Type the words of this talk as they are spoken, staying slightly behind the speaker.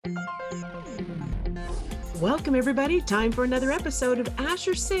Welcome, everybody. Time for another episode of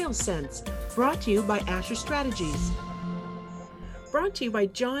Asher Sales Sense, brought to you by Asher Strategies. Brought to you by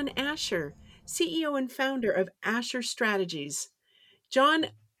John Asher, CEO and founder of Asher Strategies. John,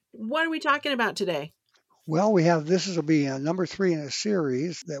 what are we talking about today? Well, this will be number 3 in a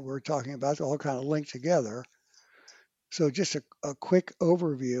series that we're talking about, all kind of linked together. So just a quick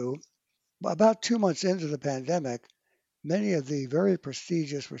overview. About 2 months into the pandemic, many of the very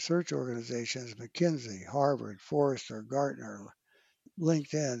prestigious research organizations, McKinsey, Harvard, Forrester, Gartner,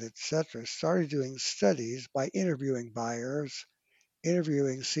 LinkedIn, etc., started doing studies by interviewing buyers,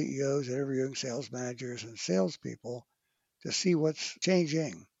 interviewing CEOs, interviewing sales managers and salespeople to see what's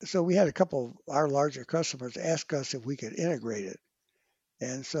changing. So we had a couple of our larger customers ask us if we could integrate it.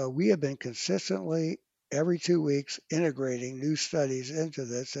 And so we have been consistently every 2 weeks integrating new studies into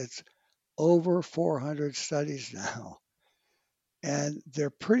this. It's over 400 studies now, and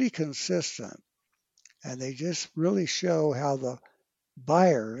they're pretty consistent. And they just really show how the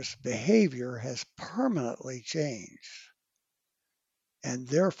buyer's behavior has permanently changed, and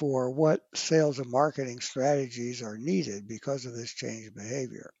therefore what sales and marketing strategies are needed because of this changed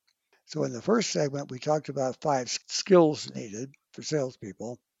behavior. So in the first segment, we talked about 5 skills needed for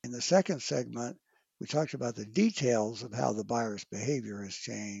salespeople. In the second segment, we talked about the details of how the buyer's behavior has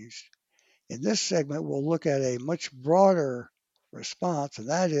changed. In this segment, we'll look at a much broader response, and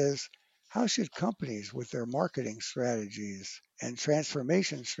that is how should companies with their marketing strategies and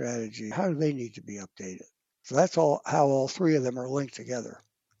transformation strategy, how do they need to be updated? So that's all how all 3 of them are linked together.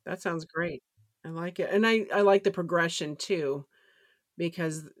 That sounds great. I like it. And I like the progression too,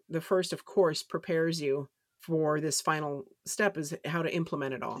 because the first, of course, prepares you for this final step is how to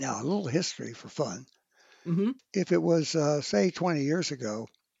implement it all. Now, a little history for fun. Hmm. If it was, say, 20 years ago,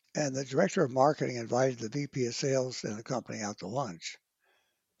 and the director of marketing invited the VP of sales in the company out to lunch,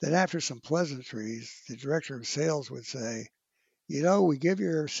 then after some pleasantries, the director of sales would say, we give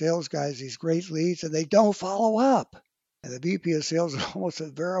your sales guys these great leads and they don't follow up. And the VP of sales would almost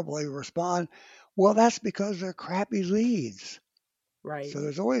invariably respond, well, that's because they're crappy leads. Right. So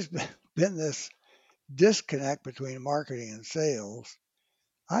there's always been this disconnect between marketing and sales.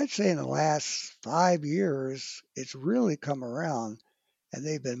 I'd say in the last 5 years, it's really come around and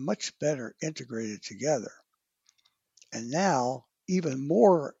they've been much better integrated together. And now, even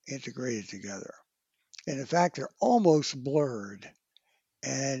more integrated together. And in fact, they're almost blurred.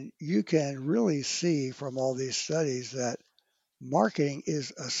 And you can really see from all these studies that marketing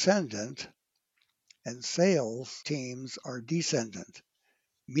is ascendant and sales teams are descendant,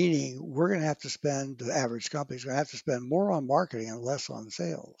 meaning we're going to have to spend, the average company's going to have to spend more on marketing and less on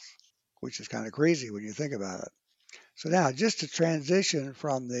sales, which is kind of crazy when you think about it. So now, just to transition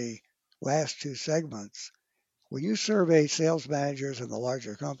from the last 2 segments, when you survey sales managers in the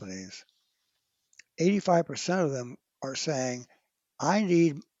larger companies, 85% of them are saying, I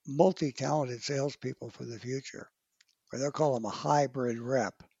need multi talented salespeople for the future, or they'll call them a hybrid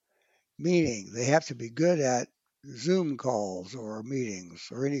rep, meaning they have to be good at Zoom calls or meetings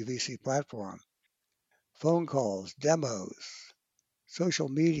or any VC platform, phone calls, demos, social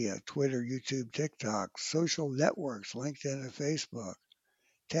media, Twitter, YouTube, TikTok, social networks, LinkedIn and Facebook,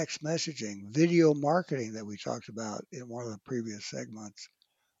 text messaging, video marketing that we talked about in one of the previous segments,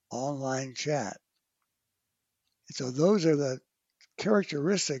 online chat. And so those are the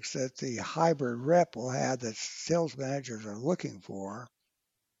characteristics that the hybrid rep will have that sales managers are looking for.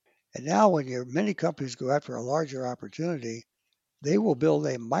 And now when many companies go after a larger opportunity, they will build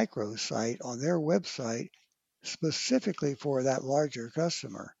a microsite on their website specifically for that larger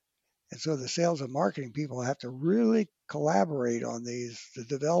customer. And so the sales and marketing people have to really collaborate on the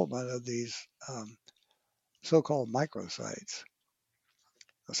development of these so-called microsites.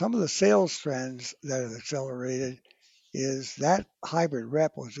 Some of the sales trends that have accelerated is that hybrid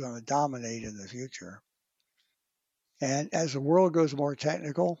rep was going to dominate in the future. And as the world goes more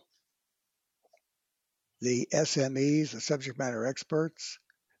technical, the SMEs, the subject matter experts,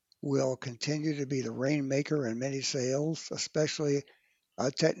 will continue to be the rainmaker in many sales, especially a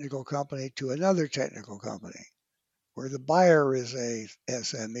technical company to another technical company, where the buyer is a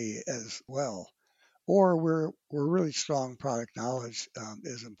SME as well, or where really strong product knowledge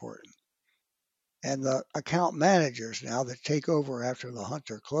is important. And the account managers now that take over after the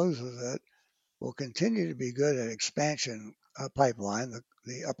hunter closes it will continue to be good at expansion pipeline,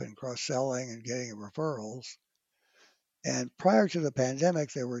 the up and cross selling and getting referrals. And prior to the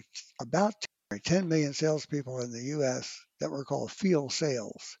pandemic, there were about 10 million salespeople in the US that were called field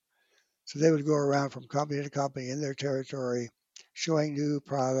sales. So they would go around from company to company in their territory, showing new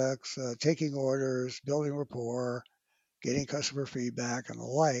products, taking orders, building rapport, getting customer feedback, and the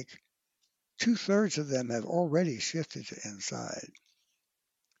like. 2/3 of them have already shifted to inside.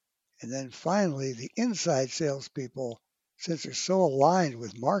 And then finally, the inside salespeople, since they're so aligned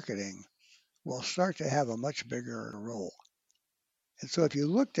with marketing, will start to have a much bigger role. And so if you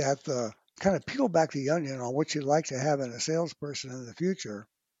looked at the kind of peel back the onion on what you'd like to have in a salesperson in the future,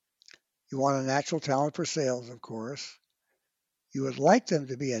 you want a natural talent for sales, of course. You would like them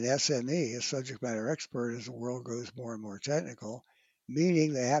to be an SME, a subject matter expert, as the world goes more and more technical,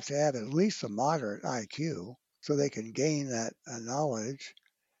 meaning they have to have at least a moderate IQ so they can gain that knowledge.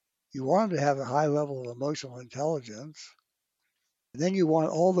 You want them to have a high level of emotional intelligence. And then you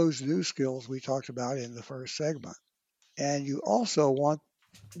want all those new skills we talked about in the first segment. And you also want,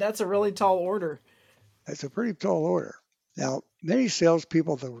 That's a really tall order. it's a pretty tall order. Now, many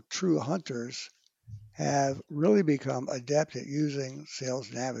salespeople that were true hunters have really become adept at using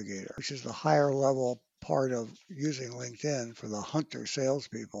Sales Navigator, which is the higher level part of using LinkedIn for the hunter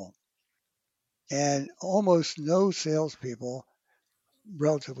salespeople. And almost no salespeople,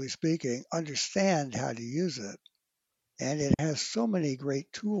 relatively speaking, understand how to use it. And it has so many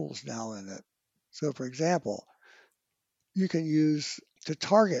great tools now in it. So, for example, you can use to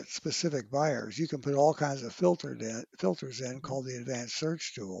target specific buyers. You can put all kinds of filters in called the advanced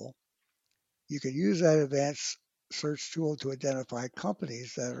search tool. You can use that advanced search tool to identify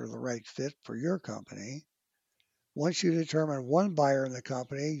companies that are the right fit for your company. Once you determine one buyer in the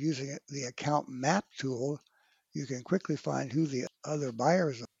company, using the account map tool, you can quickly find who the other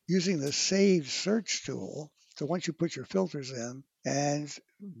buyers are. Using the saved search tool, so once you put your filters in and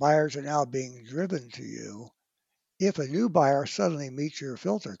buyers are now being driven to you, if a new buyer suddenly meets your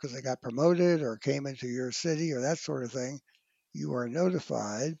filter because they got promoted or came into your city or that sort of thing, you are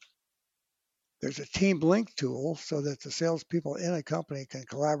notified. There's a team link tool so that the salespeople in a company can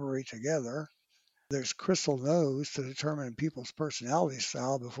collaborate together. There's Crystal Knows to determine people's personality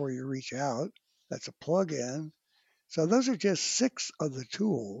style before you reach out. That's a plug-in. So those are just 6 of the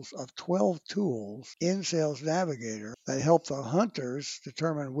tools of 12 tools in Sales Navigator that help the hunters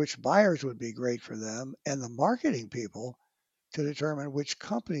determine which buyers would be great for them and the marketing people to determine which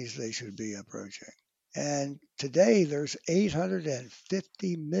companies they should be approaching. And today there's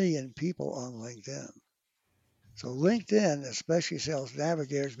 850 million people on LinkedIn. So LinkedIn, especially Sales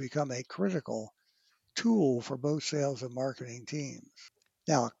Navigator, has become a critical tool for both sales and marketing teams.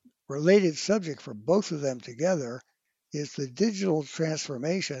 Now, related subject for both of them together is the digital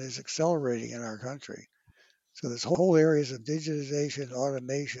transformation is accelerating in our country. So there's whole areas of digitization,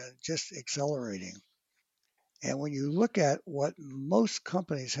 automation, just accelerating. And when you look at what most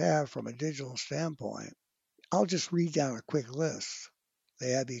companies have from a digital standpoint, I'll just read down a quick list.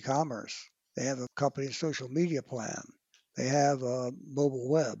 They have e-commerce. They have a company social media plan. They have mobile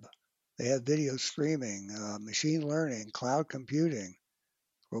web. They have video streaming, machine learning, cloud computing,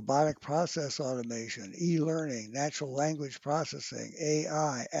 robotic process automation, e-learning, natural language processing,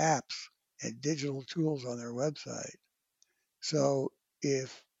 AI, apps, and digital tools on their website. So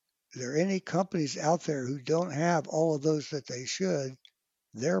if there are any companies out there who don't have all of those that they should,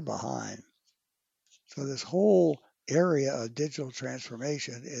 they're behind. So this whole area of digital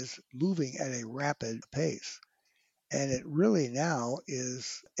transformation is moving at a rapid pace. And it really now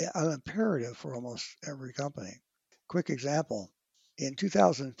is an imperative for almost every company. Quick example. In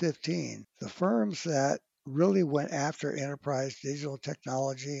 2015, the firms that really went after enterprise digital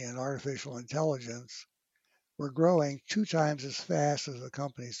technology and artificial intelligence were growing 2 times as fast as the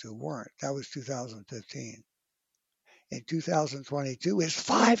companies who weren't. That was 2015. In 2022, it's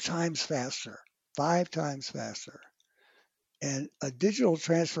 5 times faster. 5 times faster. And a digital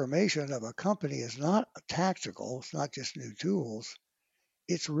transformation of a company is not tactical, it's not just new tools,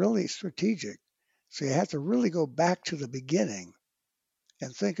 it's really strategic. So you have to really go back to the beginning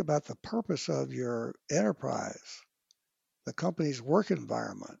and think about the purpose of your enterprise, the company's work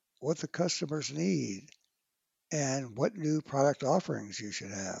environment, what the customers need, and what new product offerings you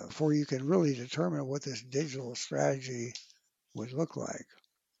should have before you can really determine what this digital strategy would look like.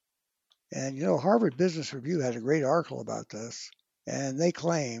 And Harvard Business Review had a great article about this, and they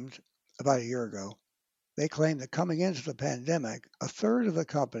claimed about a year ago, they claimed that coming into the pandemic, a third of the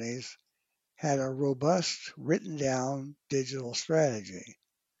companies had a robust, written down digital strategy.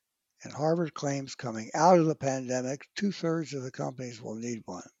 And Harvard claims coming out of the pandemic, 2/3 of the companies will need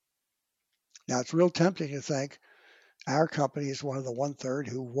one. Now, it's real tempting to think our company is one of the 1/3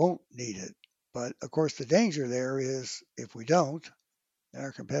 who won't need it. But of course, the danger there is if we don't, and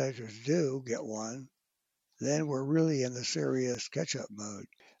our competitors do get one, then we're really in the serious catch-up mode.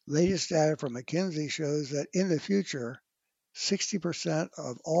 Latest data from McKinsey shows that in the future, 60%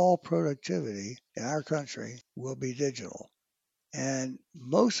 of all productivity in our country will be digital. And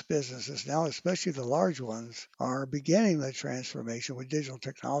most businesses now, especially the large ones, are beginning the transformation with digital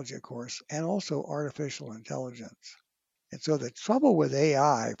technology, of course, and also artificial intelligence. And so the trouble with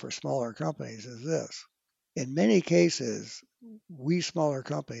AI for smaller companies is this. In many cases, we smaller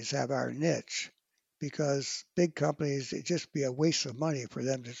companies have our niche because big companies, it'd just be a waste of money for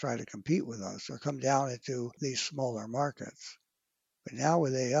them to try to compete with us or come down into these smaller markets. But now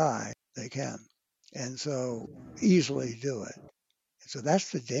with AI, they can. And so easily do it. And so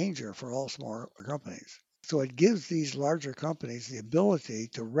that's the danger for all smaller companies. So it gives these larger companies the ability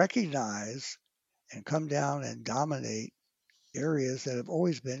to recognize and come down and dominate areas that have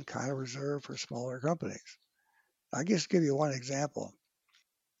always been kind of reserved for smaller companies. I'll just give you one example.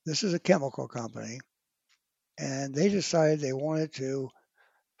 This is a chemical company, and they decided they wanted to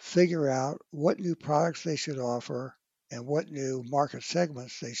figure out what new products they should offer and what new market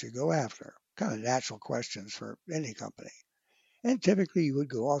segments they should go after. Kind of natural questions for any company. And typically you would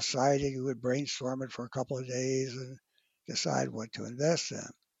go off site and you would brainstorm it for a couple of days and decide what to invest in.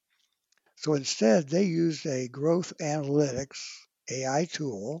 So instead, they used a growth analytics AI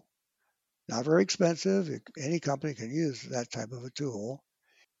tool, not very expensive. Any company can use that type of a tool.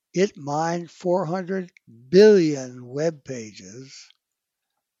 It mined 400 billion web pages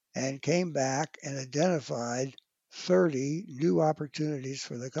and came back and identified 30 new opportunities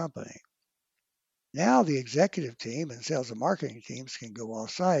for the company. Now the executive team and sales and marketing teams can go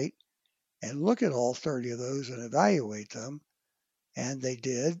off site and look at all 30 of those and evaluate them. And they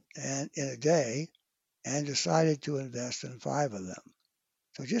did, and in a day, and decided to invest in 5 of them.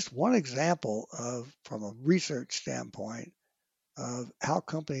 So just one example of, from a research standpoint, of how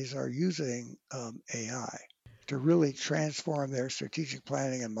companies are using AI to really transform their strategic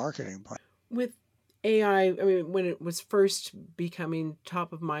planning and marketing plan. With AI, I mean, when it was first becoming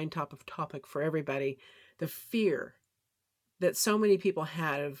top of mind, top of topic for everybody, the fear that so many people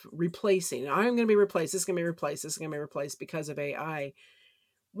had of replacing, I'm going to be replaced, this is going to be replaced, this is going to be replaced because of AI.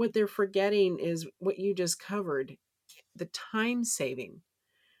 What they're forgetting is what you just covered, the time saving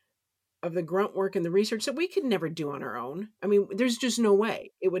of the grunt work and the research that we could never do on our own. I mean, there's just no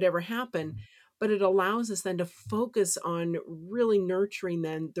way it would ever happen. But it allows us then to focus on really nurturing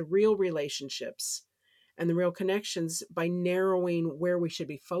then the real relationships and the real connections by narrowing where we should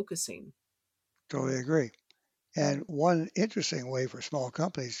be focusing. Totally agree. And one interesting way for small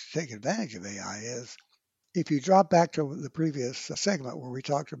companies to take advantage of AI is if you drop back to the previous segment where we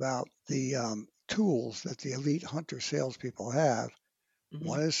talked about the tools that the elite hunter salespeople have. Hmm.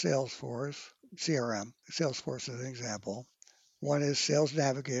 One is Salesforce, CRM, Salesforce is an example. One is Sales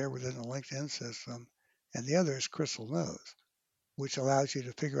Navigator within the LinkedIn system, and the other is Crystal Knows, which allows you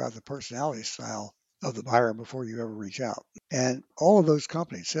to figure out the personality style of the buyer before you ever reach out. And all of those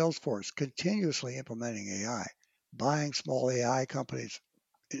companies, Salesforce, continuously implementing AI, buying small AI companies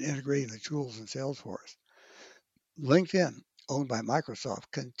and integrating the tools in Salesforce. LinkedIn, owned by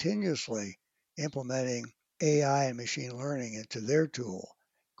Microsoft, continuously implementing AI and machine learning into their tool.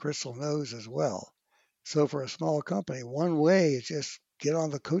 Crystal knows as well. So for a small company, one way is just get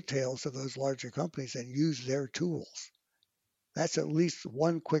on the coattails of those larger companies and use their tools. That's at least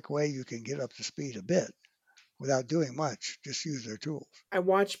one quick way you can get up to speed a bit without doing much. Just use their tools. I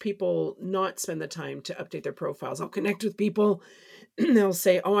watch people not spend the time to update their profiles. I'll connect with people. They'll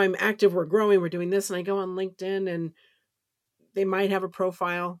say, "Oh, I'm active. We're growing. We're doing this." And I go on LinkedIn and they might have a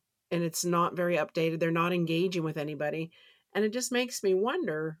profile and it's not very updated. They're not engaging with anybody. And it just makes me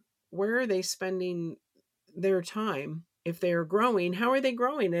wonder, where are they spending their time? If they're growing, how are they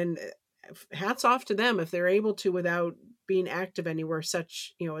growing? And hats off to them if they're able to without being active anywhere,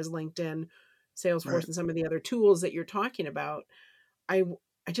 such as LinkedIn, Right. Salesforce, and some of the other tools that you're talking about. I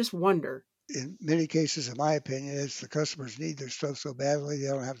I just wonder. In many cases, in my opinion, it's the customers need their stuff so badly they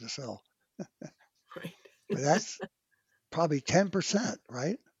don't have to sell. Right. But that's probably 10%,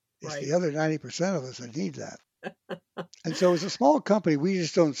 right? It's Right. the other 90% of us that need that. And so as a small company, we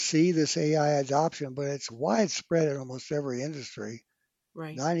just don't see this AI adoption, but it's widespread in almost every industry.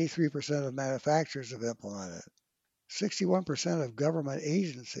 Right. 93% of manufacturers have implemented it. 61% of government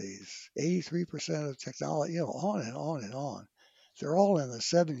agencies, 83% of technology, on and on and on. They're all in the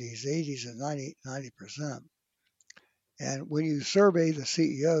 70s, 80s, and 90%. And when you survey the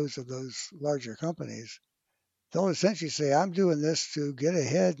CEOs of those larger companies, they'll essentially say, I'm doing this to get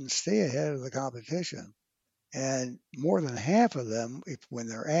ahead and stay ahead of the competition. And more than half of them, when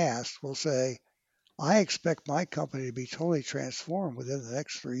they're asked, will say, I expect my company to be totally transformed within the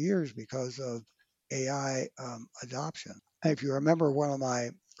next 3 years because of AI adoption. And if you remember one of my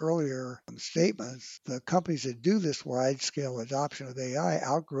earlier statements, the companies that do this wide scale adoption of AI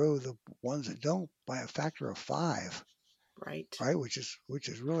outgrow the ones that don't by a factor of 5. Right. right? Which is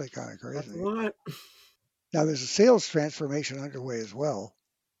really kind of That's a crazy. lot. Now there's a sales transformation underway as well.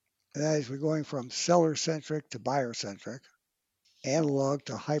 And that is we're going from seller centric to buyer centric, analog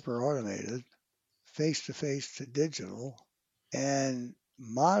to hyper automated, face to face to digital, and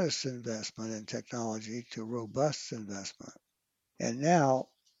modest investment in technology to robust investment. And now,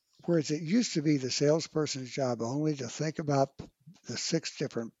 whereas it used to be the salesperson's job only to think about the six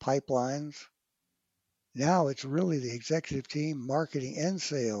different pipelines, now it's really the executive team, marketing, and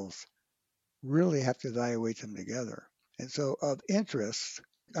sales really have to evaluate them together. And so, of interest,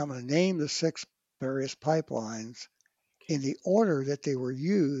 I'm going to name the six various pipelines in the order that they were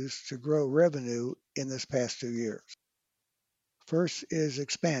used to grow revenue in this past 2 years. First is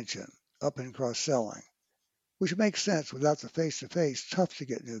expansion, up and cross selling, which makes sense without the face to face, tough to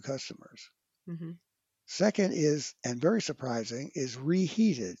get new customers. Hmm. Second is, and very surprising, is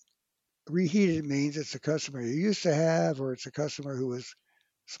reheated. Reheated means it's a customer you used to have, or it's a customer who was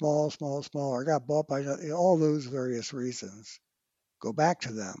small, small, small, or got bought by all those various reasons. Go back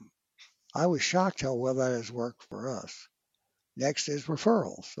to them. I was shocked how well that has worked for us. Next is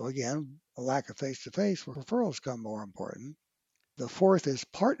referrals. So again, a lack of face to face, referrals become more important. The fourth is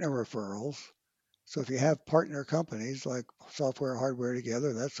partner referrals. So if you have partner companies like software, hardware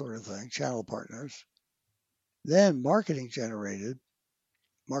together, that sort of thing, channel partners. Then marketing generated,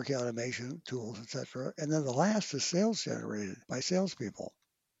 marketing automation tools, etc. And then the last is sales generated by salespeople.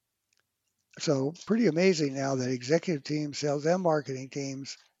 So pretty amazing now that executive teams, sales and marketing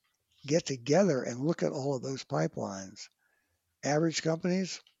teams get together and look at all of those pipelines. Average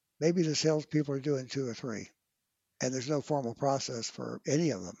companies, maybe the salespeople are doing two or three, and there's no formal process for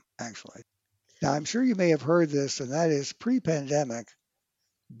any of them, actually. Now, I'm sure you may have heard this, and that is pre pandemic,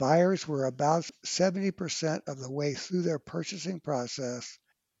 buyers were about 70% of the way through their purchasing process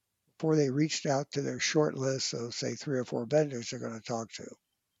before they reached out to their short list of, say, three or four vendors they're going to talk to.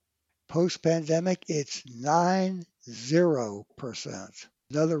 Post pandemic, it's 90%.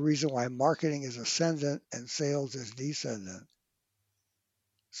 Another reason why marketing is ascendant and sales is descendant.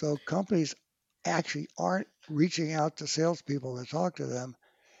 So companies actually aren't reaching out to salespeople to talk to them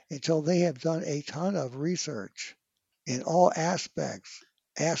until they have done a ton of research in all aspects.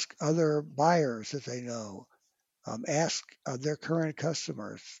 Ask other buyers that they know. Ask their current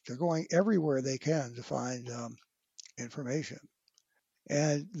customers. They're going everywhere they can to find information.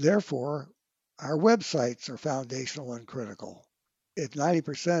 And therefore, our websites are foundational and critical. If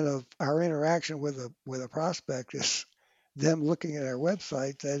 90% of our interaction with a prospect is them looking at our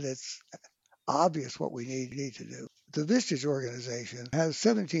website, then it's obvious what we need to do. The Vistage organization has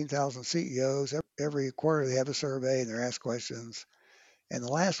 17,000 CEOs. Every quarter they have a survey and they're asked questions. And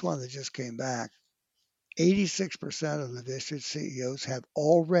the last one that just came back, 86% of the Vistage CEOs have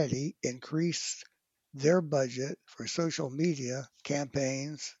already increased their budget for social media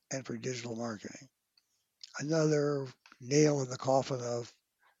campaigns and for digital marketing. Another nail in the coffin of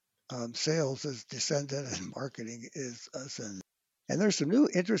sales is descendant and marketing is ascendant. And there's some new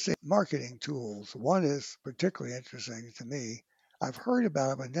interesting marketing tools. One is particularly interesting to me. I've heard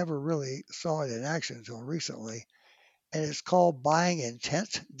about it, but never really saw it in action until recently. And it's called buying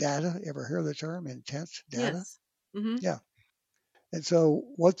intent data. Ever hear the term intent data? Yes. Hmm. Yeah. And so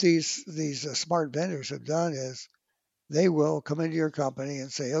what these smart vendors have done is they will come into your company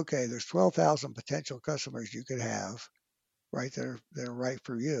and say, okay, there's 12,000 potential customers you could have, right? That are right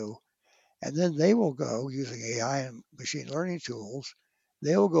for you. And then they will go using AI and machine learning tools,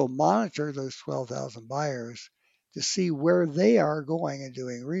 they will go monitor those 12,000 buyers to see where they are going and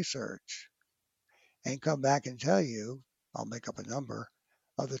doing research and come back and tell you, I'll make up a number,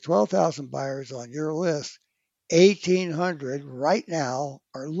 of the 12,000 buyers on your list, 1,800 right now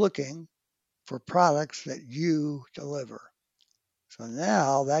are looking for products that you deliver. So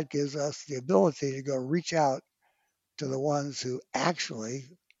now that gives us the ability to go reach out to the ones who actually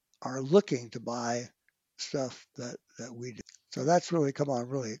are looking to buy stuff that we do. So that's really come on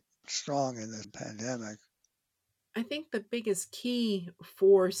really strong in this pandemic. I think the biggest key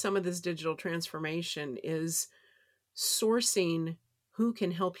for some of this digital transformation is sourcing who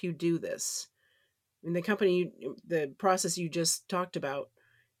can help you do this. In the company, the process you just talked about,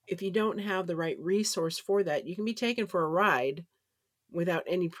 if you don't have the right resource for that, you can be taken for a ride without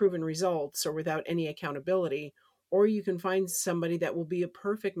any proven results or without any accountability. Or you can find somebody that will be a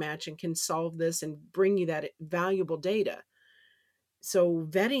perfect match and can solve this and bring you that valuable data. So,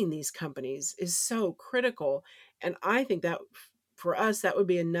 vetting these companies is so critical. And I think that for us, that would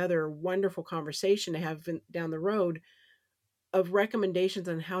be another wonderful conversation to have down the road of recommendations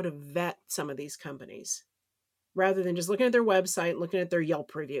on how to vet some of these companies rather than just looking at their website, looking at their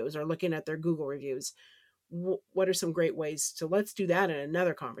Yelp reviews or looking at their Google reviews. what are some great ways? So let's do that in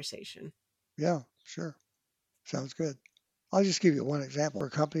another conversation. Yeah, sure. Sounds good. I'll just give you one example. For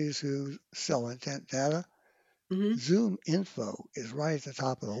companies who sell intent data, Mm-hmm. Zoom Info is right at the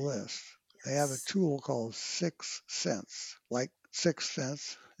top of the list. They have a Yes. tool called 6sense, like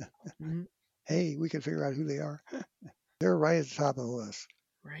 6sense. Mm-hmm. Hey, we can figure out who they are. They're right at the top of the list.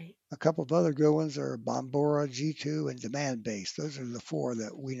 Right. A couple of other good ones are Bombora, G2, and Demandbase. Those are the four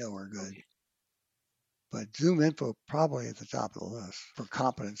that we know are good. Okay. But Zoom Info probably at the top of the list for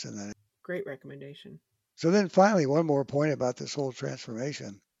competence in that. Great recommendation. So then finally, one more point about this whole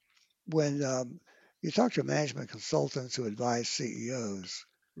transformation. When you talk to management consultants who advise CEOs,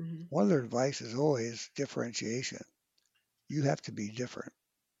 Mm-hmm. one of their advice is always differentiation. You have to be different.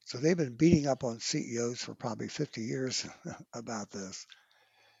 So they've been beating up on CEOs for probably 50 years about this.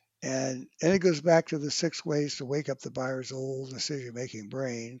 And it goes back to the 6 ways to wake up the buyer's old decision-making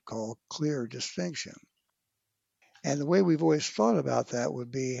brain called clear distinction. And the way we've always thought about that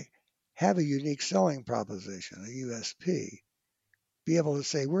would be have a unique selling proposition, a USP. Be able to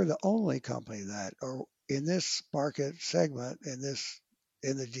say we're the only company that, or in this market segment,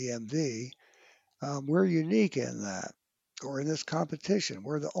 in the DMV, we're unique in that, or in this competition,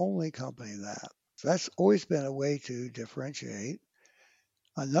 we're the only company that. So that's always been a way to differentiate.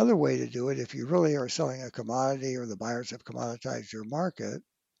 Another way to do it, if you really are selling a commodity or the buyers have commoditized your market,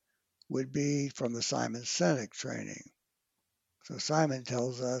 would be from the Simon Sinek training. So Simon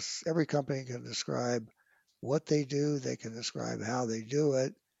tells us every company can describe what they do, they can describe how they do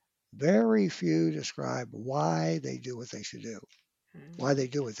it. Very few describe why they do what they should do, why they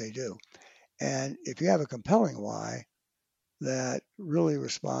do what they do. And if you have a compelling why that really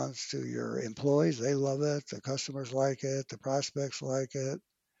responds to your employees, they love it, the customers like it, the prospects like it.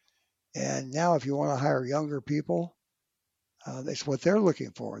 And now if you want to hire younger people, it's what they're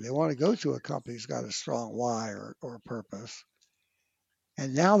looking for. They want to go to a company who's got a strong why or purpose.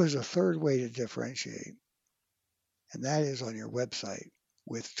 And now there's a third way to differentiate, and that is on your website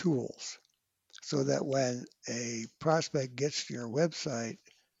with tools. So that when a prospect gets to your website,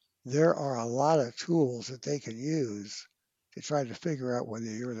 there are a lot of tools that they can use to try to figure out whether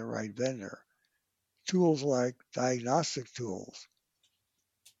you're the right vendor. Tools like diagnostic tools,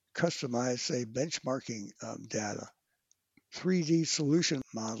 customized, say, benchmarking data, 3D solution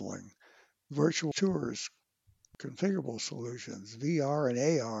modeling, virtual tours, configurable solutions, VR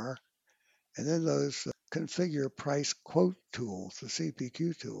and AR, and then those configure price quote tools, the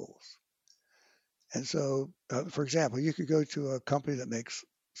CPQ tools. And so, for example, you could go to a company that makes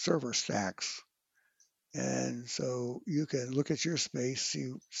server stacks. And so you can look at your space,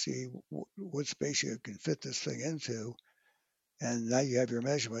 see what space you can fit this thing into. And now you have your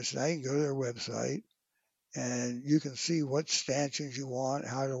measurements. Now you can go to their website and you can see what stanchions you want,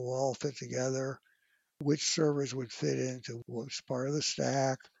 how it will all fit together, which servers would fit into which part of the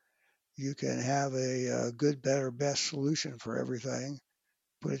stack. You can have a good, better, best solution for everything,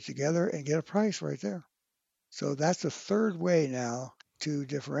 put it together and get a price right there. So that's the third way now to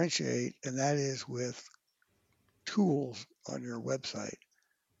differentiate, and that is with tools on your website.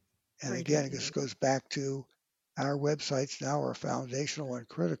 And Great again, idea. this goes back to our websites now are foundational and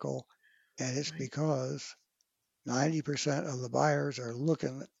critical, and it's Right. because 90% of the buyers are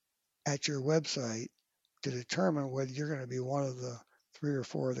looking at your website to determine whether you're going to be one of the 3 or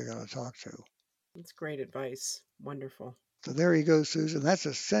 4 they're going to talk to. That's great advice. Wonderful. So there you go, Susan. That's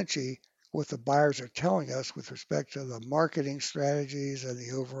essentially what the buyers are telling us with respect to the marketing strategies and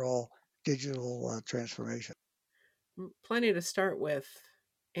the overall digital transformation. Plenty to start with.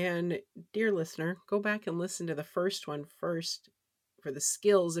 And dear listener, go back and listen to the first one first for the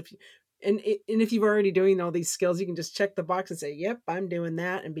skills. If you, and if you're already doing all these skills, you can just check the box and say, "Yep, I'm doing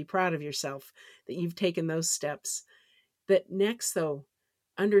that," and be proud of yourself that you've taken those steps. That next, though,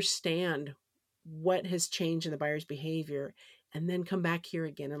 understand what has changed in the buyer's behavior, and then come back here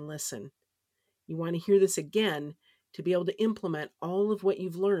again and listen. You want to hear this again to be able to implement all of what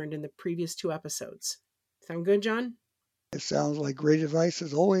you've learned in the previous 2 episodes. Sound good, John? It sounds like great advice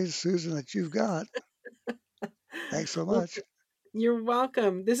as always, Susan, that you've got. Thanks so Well, much. you're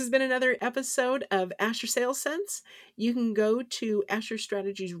welcome. This has been another episode of Asher Sales Sense. You can go to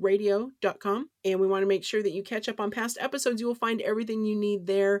AsherStrategiesRadio.com, and we want to make sure that you catch up on past episodes. You will find everything you need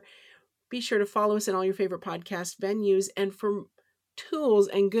there. Be sure to follow us in all your favorite podcast venues. And for tools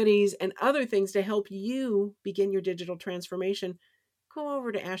and goodies and other things to help you begin your digital transformation, go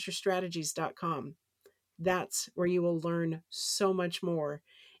over to AsherStrategies.com. That's where you will learn so much more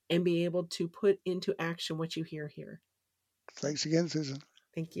and be able to put into action what you hear here. Thanks again, Susan.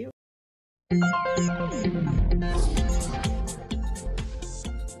 Thank you.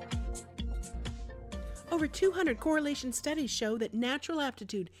 Over 200 correlation studies show that natural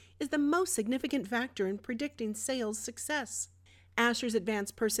aptitude is the most significant factor in predicting sales success. Asher's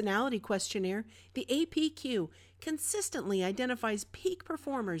Advanced Personality Questionnaire, the APQ, consistently identifies peak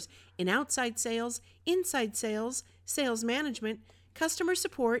performers in outside sales, inside sales, sales management, customer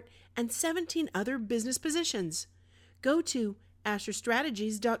support, and 17 other business positions. Go to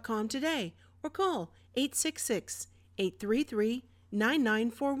AsherStrategies.com today or call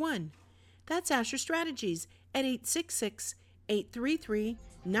 866-833-9941. That's Asher Strategies at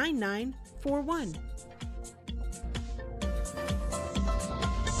 866-833-9941.